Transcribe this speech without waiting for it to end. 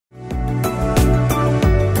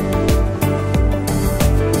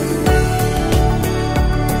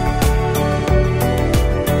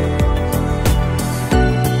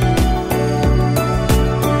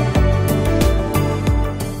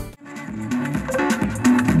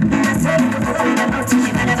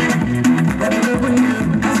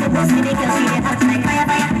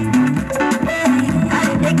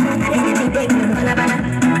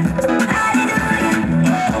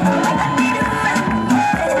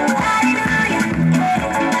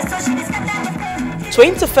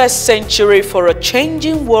21st century for a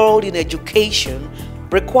changing world in education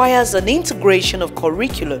requires an integration of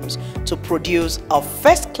curriculums to produce a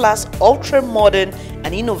first-class, ultra-modern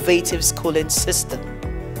and innovative schooling system.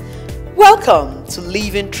 Welcome to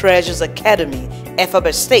Living Treasures Academy,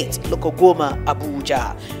 Efaba State, Lokogoma,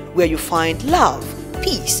 Abuja, where you find love,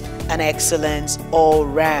 peace and excellence all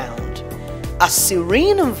round. A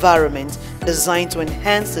serene environment designed to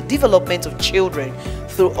enhance the development of children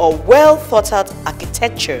through a well-thought-out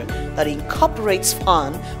architecture that incorporates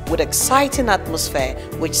fun with exciting atmosphere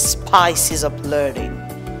which spices up learning.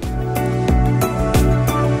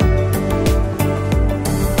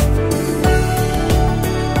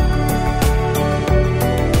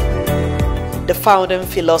 The founding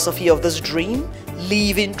philosophy of this dream,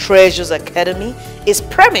 Living Treasures Academy, is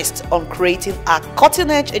premised on creating a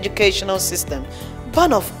cutting-edge educational system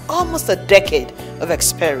born of almost a decade of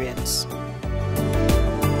experience.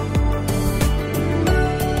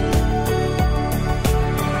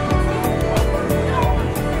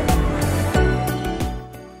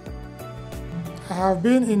 I have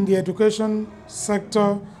been in the education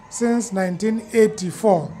sector since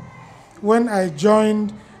 1984 when I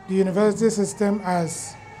joined the university system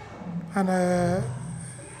as an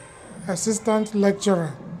assistant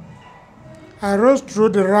lecturer. I rose through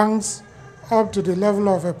the ranks up to the level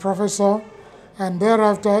of a professor, and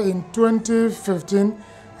thereafter in 2015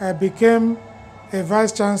 I became a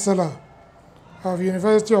vice chancellor of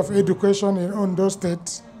University of Education in Ondo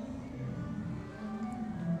State.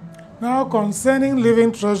 Now, concerning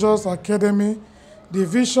Living Treasures Academy, the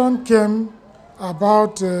vision came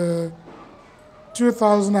about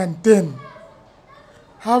 2010.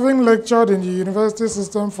 Having lectured in the university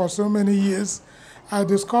system for so many years, I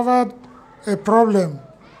discovered a problem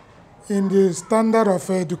in the standard of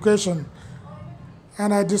education.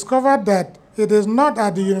 And I discovered that it is not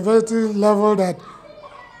at the university level that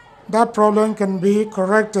that problem can be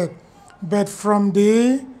corrected, but from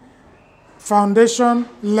the foundation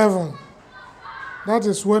level. That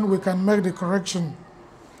is when we can make the correction.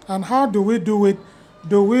 And how do we do it?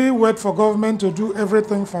 Do we wait for government to do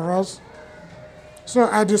everything for us? So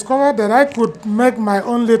I discovered that I could make my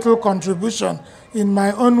own little contribution in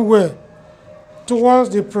my own way towards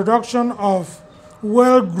the production of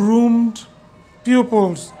well-groomed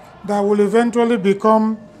pupils that will eventually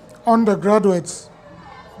become undergraduates,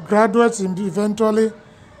 graduates eventually,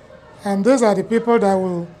 and these are the people that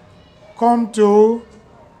will come to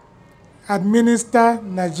administer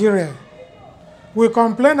Nigeria. We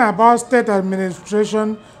complain about state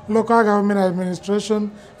administration, local government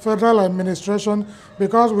administration, federal administration,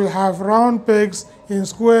 because we have round pegs in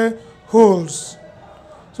square holes.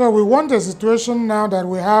 So we want a situation now that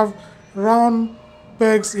we have round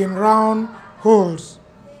pegs in round holes.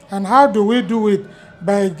 And how do we do it?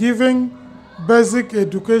 By giving basic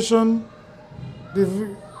education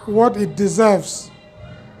what it deserves.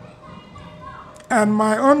 And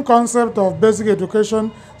my own concept of basic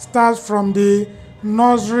education starts from the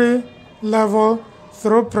nursery level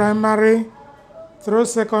through primary, through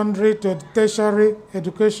secondary to tertiary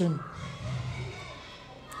education.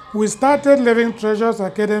 We started Living Treasures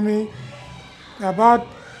Academy about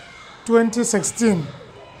 2016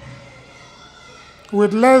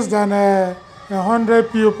 with less than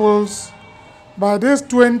 100 pupils. By this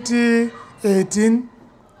 2018,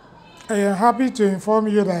 I am happy to inform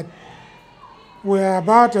you that we are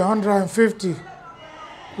about 150.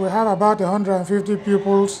 We have about 150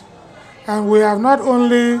 pupils, and we have not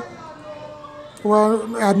only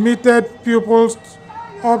admitted pupils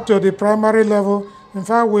up to the primary level. In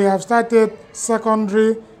fact, we have started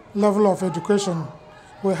secondary level of education.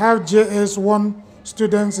 We have JS1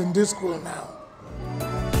 students in this school now.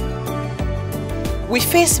 We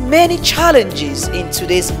face many challenges in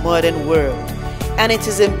today's modern world, and it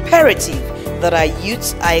is imperative that our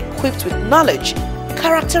youths are equipped with knowledge,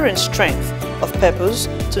 character and strength of purpose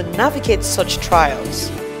to navigate such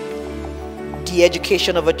trials. The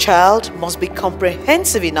education of a child must be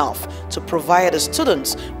comprehensive enough to provide the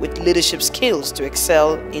students with leadership skills to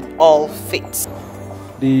excel in all fields.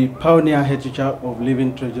 The pioneer head teacher of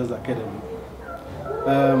Living Treasures Academy.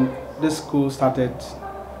 This school started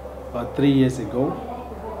about 3 years ago.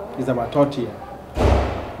 It's our third year.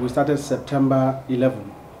 We started September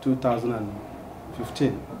 11,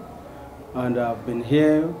 2015. And I've been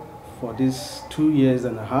here for these 2.5 years,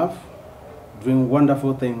 doing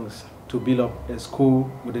wonderful things to build up a school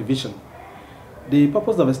with a vision. The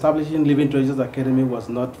purpose of establishing Living Treasures Academy was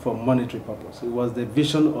not for monetary purpose. It was the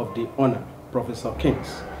vision of the owner, Professor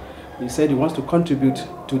Kings. He said he wants to contribute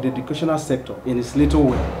to the educational sector in his little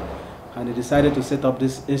way, and he decided to set up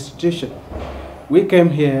this institution. We came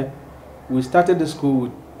here We started the school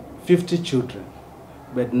with 50 children,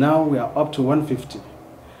 but now we are up to 150.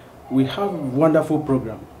 We have a wonderful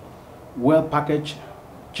program, well-packaged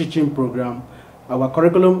teaching program. Our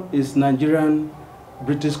curriculum is Nigerian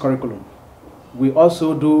British curriculum. We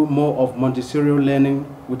also do more of Montessori learning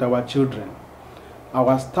with our children.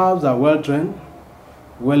 Our staffs are well-trained,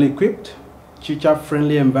 well-equipped,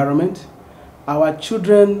 teacher-friendly environment. Our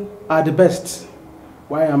children are the best.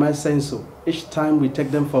 Why am I saying so? Each time we take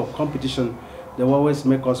them for competition, they will always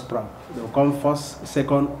make us proud. They'll come first,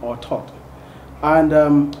 second, or third.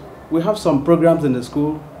 And we have some programs in the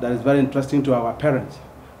school that is very interesting to our parents.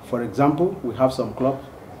 For example, we have some clubs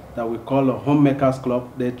that we call a homemakers club.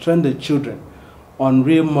 They train the children on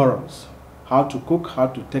real morals, how to cook, how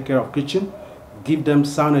to take care of kitchen, give them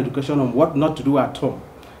sound education on what not to do at home.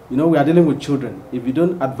 You know, we are dealing with children. If you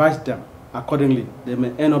don't advise them accordingly, they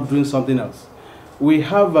may end up doing something else. We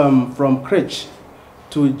have from crèche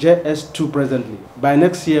to JS2 presently. By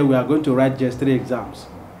next year, we are going to write JS3 exams.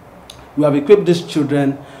 We have equipped these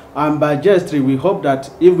children, and by JS3, we hope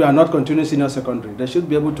that if we are not continuing senior secondary, they should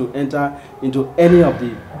be able to enter into any of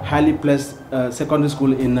the highly placed secondary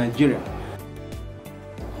school in Nigeria.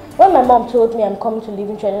 When my mom told me I'm coming to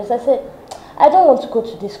Living Treasures, I said, I don't want to go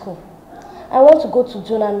to this school. I want to go to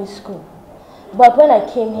Dunami school. But when I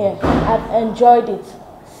came here, I've enjoyed it.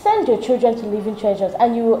 Send your children to Living Treasures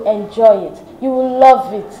and you will enjoy it. You will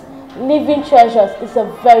love it. Living Treasures is a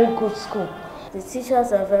very good school. The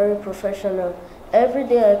teachers are very professional. Every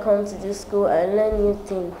day I come to this school, I learn new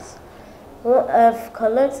things. Well, I've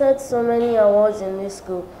collected so many awards in this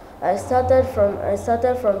school. I started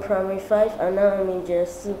from primary 5 and now I'm in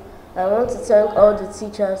JS2. I want to thank all the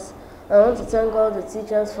teachers. I want to thank all the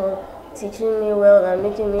teachers for teaching me well and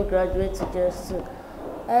making me graduate to JS2.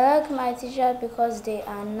 I like my teachers because they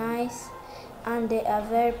are nice and they are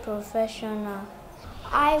very professional.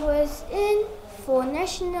 I was in for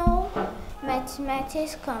national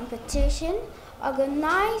mathematics competition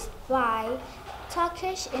organized by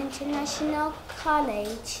Turkish International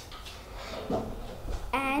College,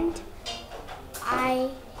 and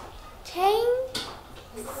I came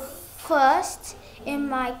first in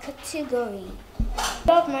my category. I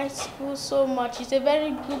love my school so much. It's a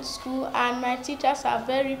very good school and my teachers are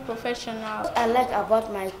very professional. What I like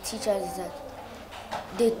about my teachers is that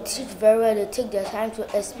they teach very well, they take their time to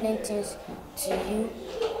explain things to you.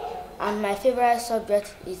 And my favorite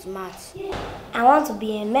subject is math. I want to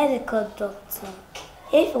be a medical doctor.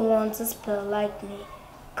 If you want to spell like me,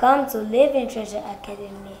 come to Living Treasure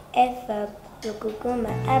Academy, FF,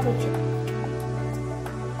 Yokokuma, ABUJA.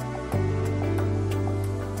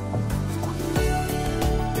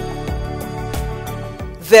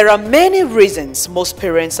 There are many reasons most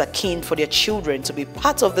parents are keen for their children to be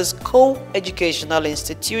part of this co-educational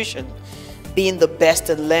institution, being the best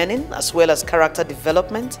in learning as well as character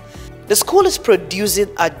development. The school is producing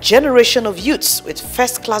a generation of youths with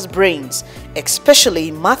first-class brains, especially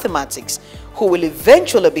in mathematics, who will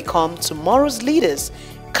eventually become tomorrow's leaders,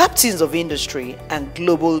 captains of industry, and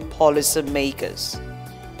global policy makers.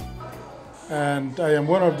 And I am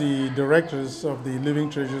one of the directors of the Living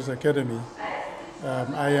Treasures Academy.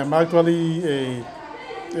 I am actually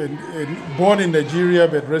born in Nigeria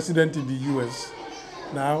but resident in the US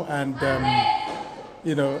now, and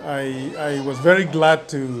you know, I was very glad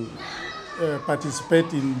to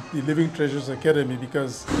participate in the Living Treasures Academy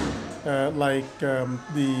because like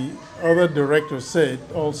the other director said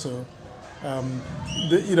also,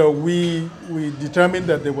 you know, we determined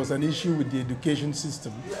that there was an issue with the education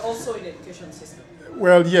system. You're also in the education system?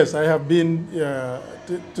 Well, yes, I have been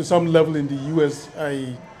to some level in the U.S.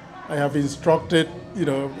 I have instructed, you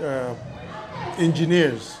know,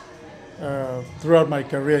 engineers throughout my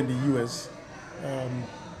career in the U.S.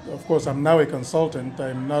 Of course, I'm now a consultant.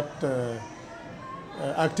 I'm not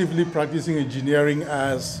actively practicing engineering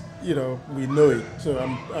as, you know, we know it. So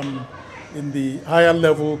I'm in the higher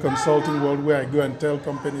level consulting world where I go and tell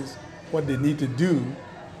companies what they need to do,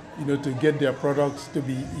 you know, to get their products to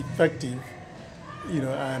be effective, you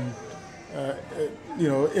know, and you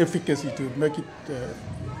know, efficacy to make it.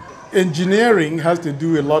 Engineering has to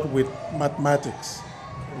do a lot with mathematics,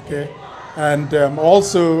 okay, and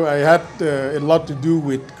also I had a lot to do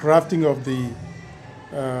with crafting of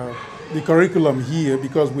the curriculum here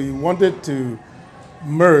because we wanted to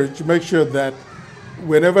make sure that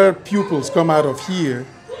whenever pupils come out of here,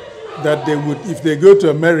 that they would, if they go to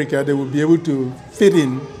America, they would be able to fit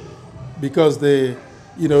in because they,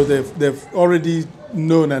 you know, they've already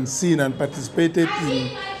known and seen and participated in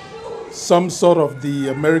some sort of the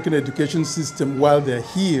American education system while they're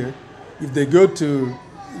here. If they go to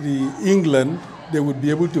England, they would be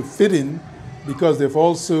able to fit in because they've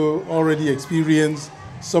also already experienced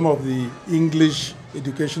some of the English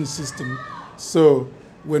education system. So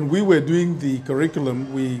when we were doing the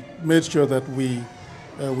curriculum, we made sure that we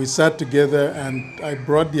sat together, and I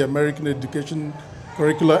brought the American education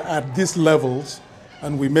curricula at these levels,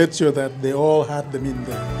 and we made sure that they all had them in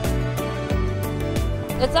there.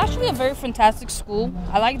 It's actually a very fantastic school.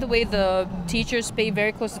 I like the way the teachers pay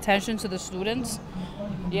very close attention to the students.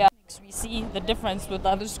 Yeah, we see the difference with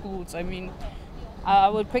other schools. I mean, I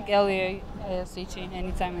would pick LA ASAT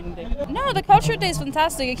anytime, any day. No, the culture day is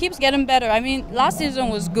fantastic. It keeps getting better. I mean, last season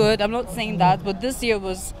was good. I'm not saying that, but this year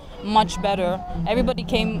was much better. Everybody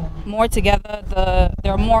came more together.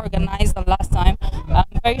 They're more organized than last time. I'm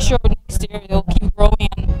very sure next year it'll keep growing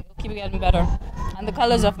and it'll keep getting better. And the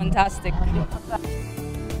colors are fantastic.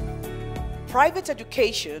 Private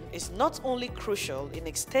education is not only crucial in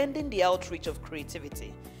extending the outreach of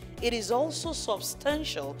creativity, it is also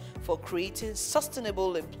substantial for creating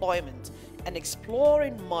sustainable employment and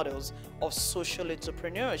exploring models of social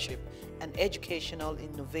entrepreneurship and educational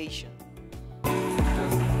innovation.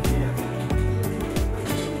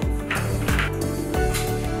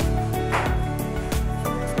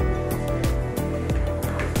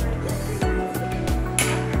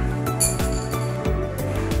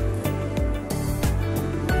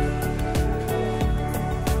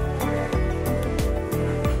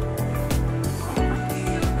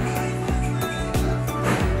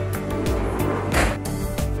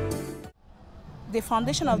 The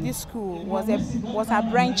foundation of this school was her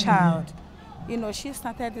brainchild. You know, she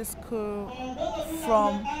started this school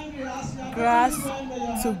from grass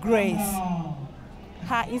to grace.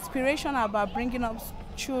 Her inspiration about bringing up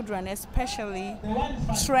children, especially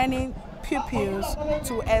training pupils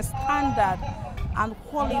to a standard and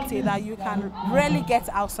quality that you can rarely get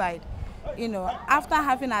outside. You know, after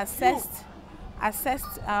having assessed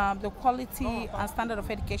the quality and standard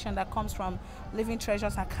of education that comes from Living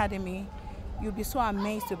Treasures Academy, you'll be so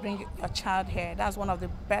amazed to bring your child here. That's one of the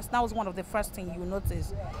best. That was one of the first things you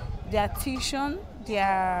notice. Their diction,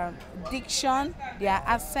 their diction, their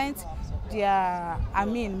accent, their,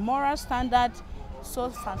 moral standard,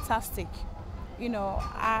 so fantastic. You know,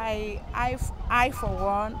 I for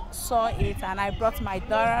one saw it, and I brought my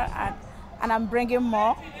daughter, and I'm bringing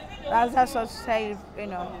more. That's what to say, you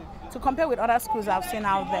know, to compare with other schools I've seen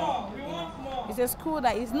out there. You know, it's a school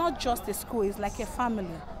that is not just a school; it's like a family.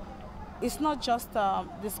 It's not just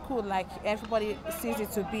the school like everybody sees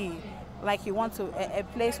it to be, like you want to a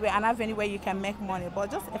place where an avenue where you can make money,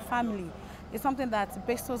 but just a family. It's something that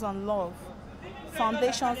bestows on love,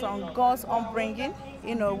 foundations on God's upbringing.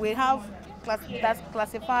 You know, we have that's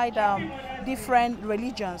classified different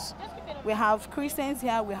religions. We have Christians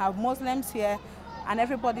here, we have Muslims here, and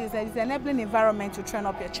everybody is an enabling environment to train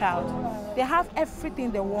up your child. They have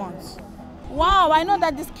everything they want. Wow, I know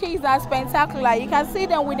that these kids are spectacular. You can see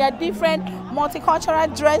them with their different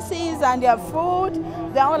multicultural dresses and their food,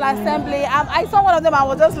 their whole assembly. I saw one of them, I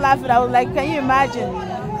was just laughing. I was like, can you imagine?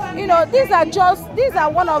 You know, these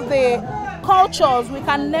are one of the cultures we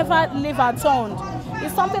can never leave atoned.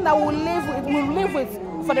 It's something that we'll live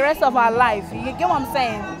with for the rest of our life. You get what I'm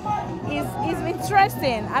saying? It's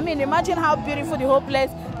interesting. I mean, imagine how beautiful the whole place.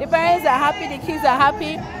 The parents are happy, the kids are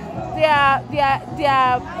happy. They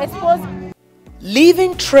are exposed.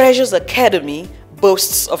 Living Treasures Academy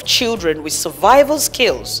boasts of children with survival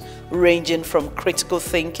skills ranging from critical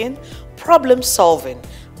thinking, problem solving,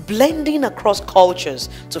 blending across cultures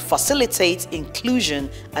to facilitate inclusion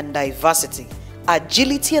and diversity,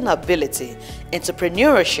 agility and ability,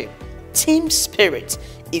 entrepreneurship, team spirit,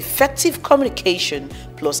 effective communication,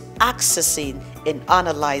 plus accessing and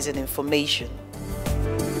analyzing information.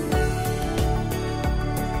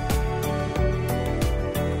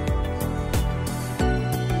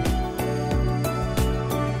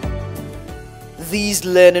 These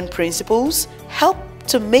learning principles help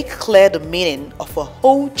to make clear the meaning of a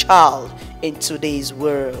whole child in today's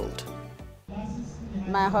world.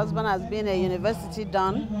 My husband has been a university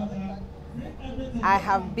don. I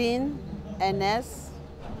have been a nurse,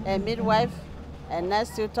 a midwife, a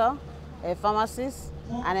nurse tutor, a pharmacist,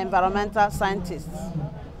 an environmental scientist.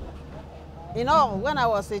 You know, when I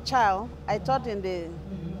was a child, I taught in the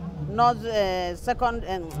second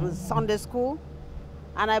Sunday school,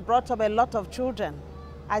 and I brought up a lot of children.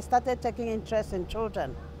 I started taking interest in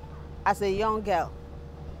children as a young girl.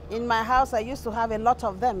 In my house, I used to have a lot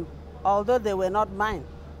of them, although they were not mine,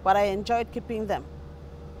 but I enjoyed keeping them.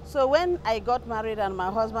 So when I got married and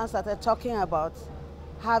my husband started talking about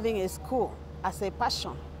having a school as a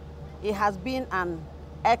passion, he has been an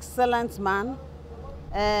excellent man,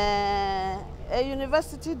 a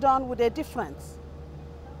university done with a difference.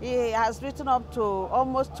 He has written up to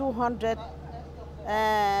almost 200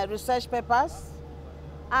 research papers,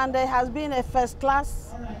 and he has been a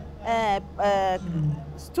first-class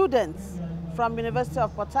student from University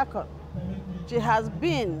of Port Harcourt. She has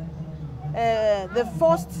been the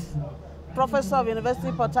first professor of University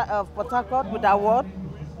of Port Harcourt with award.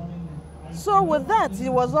 So with that, he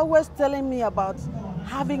was always telling me about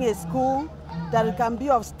having a school that can be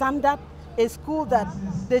of standard, a school that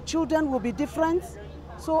the children will be different.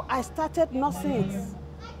 So I started nursing it.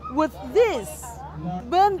 With this,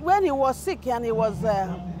 when he was sick and he was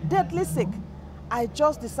deathly sick, I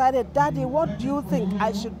just decided, Daddy, what do you think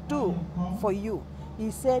I should do for you?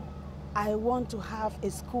 He said, I want to have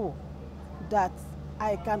a school that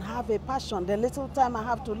I can have a passion. The little time I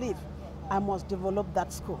have to live, I must develop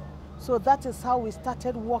that school. So that is how we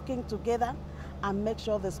started working together and make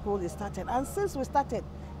sure the school is started. And since we started,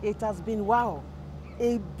 it has been, wow,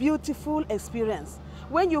 a beautiful experience.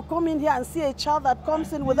 When you come in here and see a child that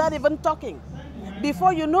comes in without even talking,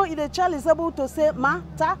 before you know it, the child is able to say ma,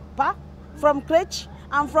 ta, pa from crèche,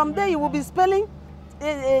 and from there he will be spelling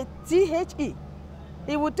T-H-E.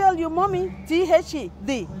 He will tell you, Mommy, T-H-E,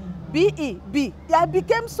 the B-E, B. I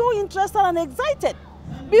became so interested and excited.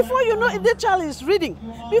 Before you know it, the child is reading.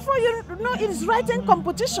 Before you know it is writing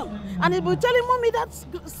competition. And it will tell him, Mommy, that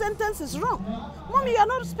sentence is wrong. Mommy, you are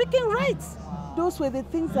not speaking right. Those were the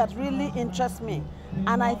things that really interest me.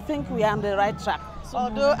 And I think we are on the right track.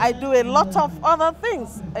 Although I do a lot of other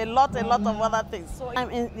things, a lot of other things. So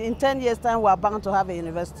in 10 years' time, we are bound to have a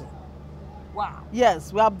university. Wow.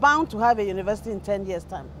 Yes, we are bound to have a university in 10 years'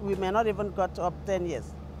 time. We may not even got up 10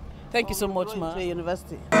 years. Thank you so much, ma. To a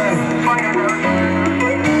university. They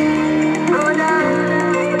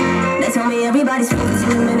told me everybody's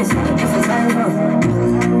 15 minutes, different time zone.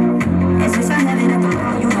 And since I have it at the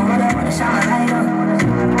moment, you know what I wanna shine my light on.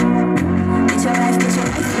 Get your life, little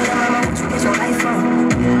mama, won't you get your life from?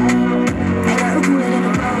 Ain't nothing cooler than the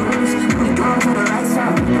rose. We going to the right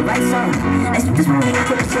song, Let's do this movie and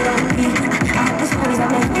put the shit on repeat. I hope this movie's not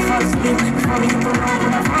making me fall asleep. Before we hit the road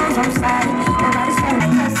with our phones on side. Nobody's saying I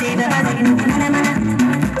can't say that I didn't do none of my.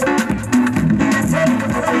 I said it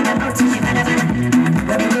before we got no teaching, but I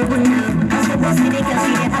was they can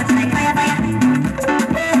see it hot like fire, fire.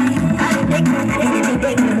 How did they come? How did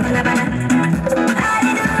they come?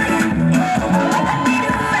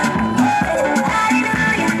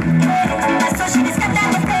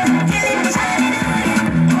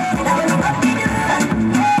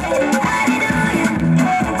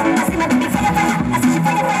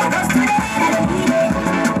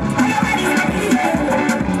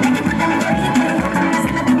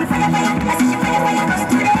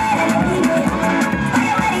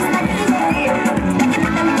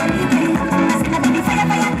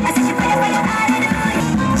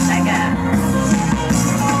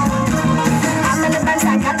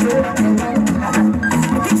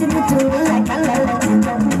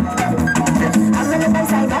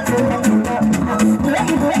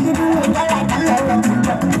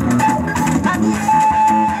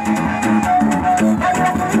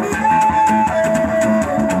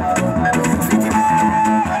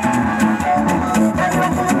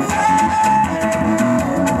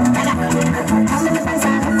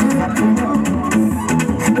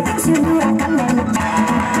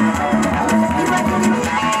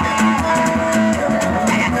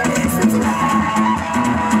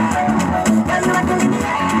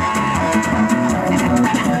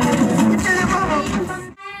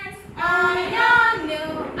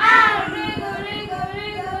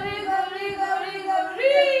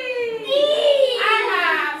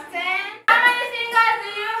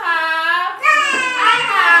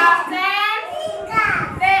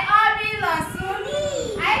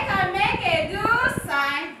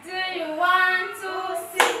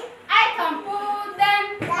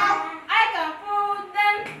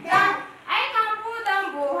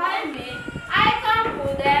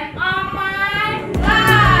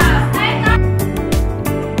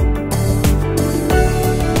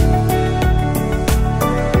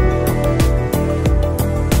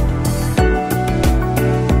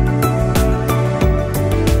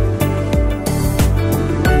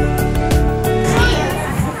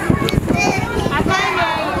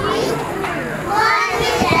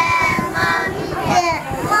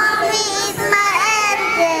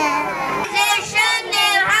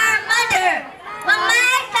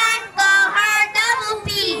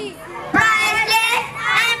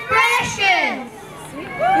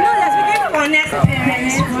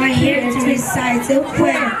 recite a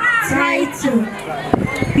poem titled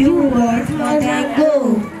You Want More Than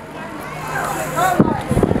Gold.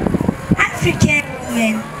 African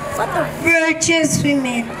women, what a virtuous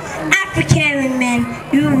women, African women,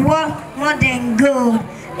 you work more than gold.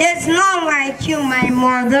 There's none like you, my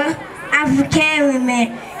mother. African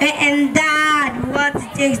women, you're endowed with what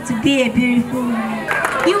it takes to be a beautiful woman.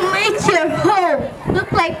 You make your home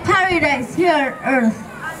look like paradise here on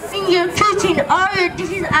earth. In your kitchen, all your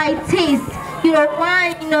dishes I taste. You're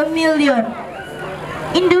one in a million.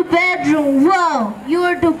 In the bedroom, wow,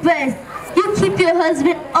 you're the best. You keep your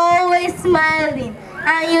husband always smiling,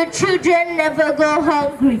 and your children never go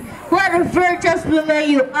hungry. What a virtuous woman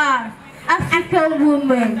you are. African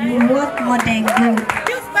woman, you work more than gold.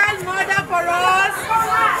 You spell mother for us.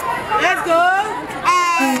 Let's go.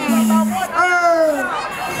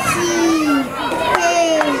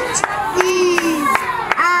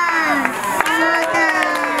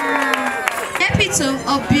 Epitome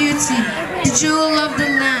of beauty, the jewel of the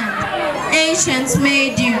land. Ancients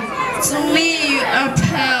made you. To me, you are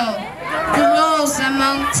pearl, the rose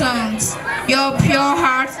among tongues. Your pure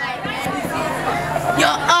heart,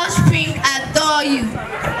 your offspring adore you.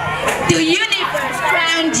 The universe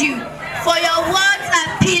crowned you. For your words are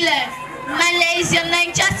pillars. Malay is your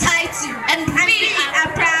Niger title, and we are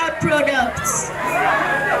proud products.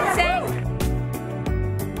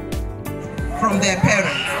 From their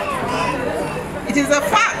parents. It is a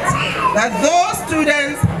fact that those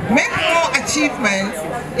students make more achievements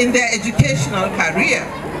in their educational career.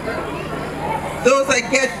 Those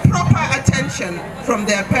that get proper attention from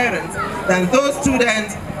their parents than those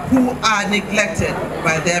students who are neglected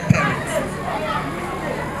by their parents.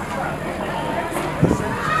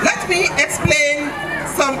 Let me explain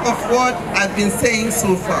some of what I've been saying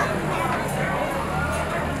so far.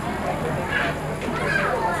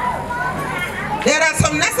 There are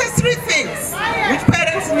some necessary things which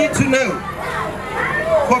parents need to know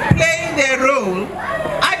for playing their role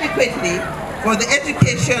adequately for the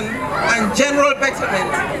education and general betterment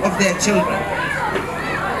of their children.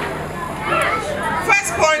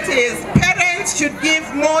 First point is, parents should give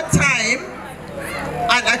more time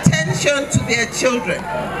and attention to their children.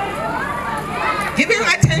 Giving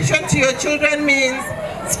attention to your children means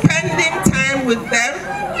spending time with them,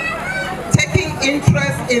 taking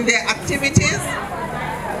interest in their activities,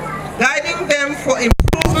 guiding them for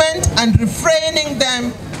improvement and refraining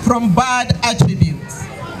them from bad attributes.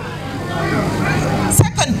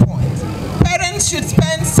 Second point, parents should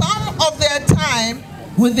spend some of their time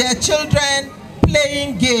with their children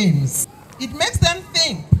playing games. It makes them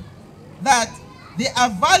think that they are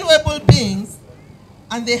valuable beings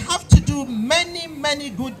and they have to do many, many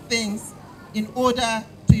good things in order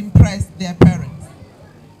to impress their parents.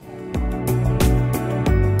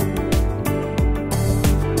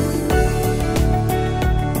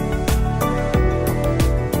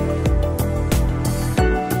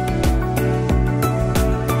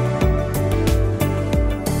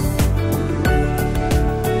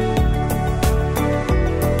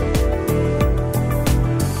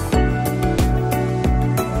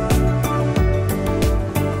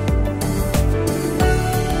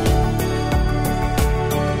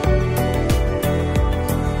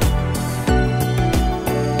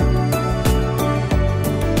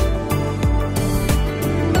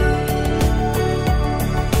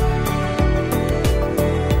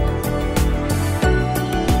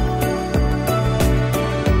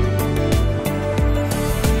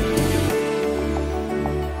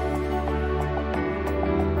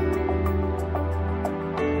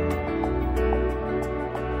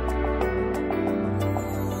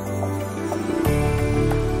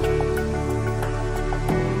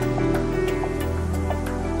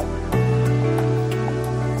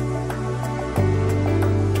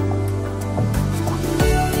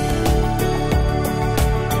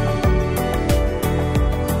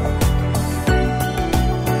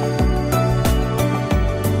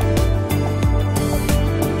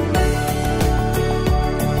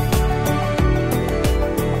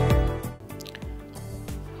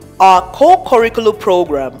 Our co-curricular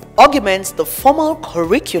program augments the formal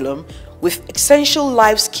curriculum with essential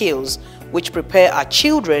life skills which prepare our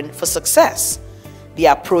children for success. The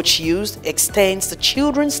approach used extends the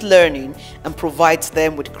children's learning and provides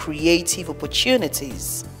them with creative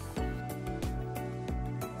opportunities.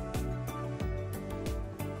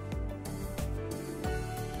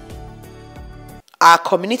 Our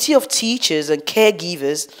community of teachers and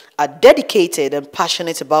caregivers are dedicated and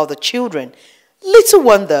passionate about the children. Little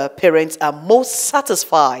wonder parents are most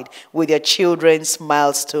satisfied with their children's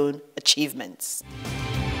milestone achievements.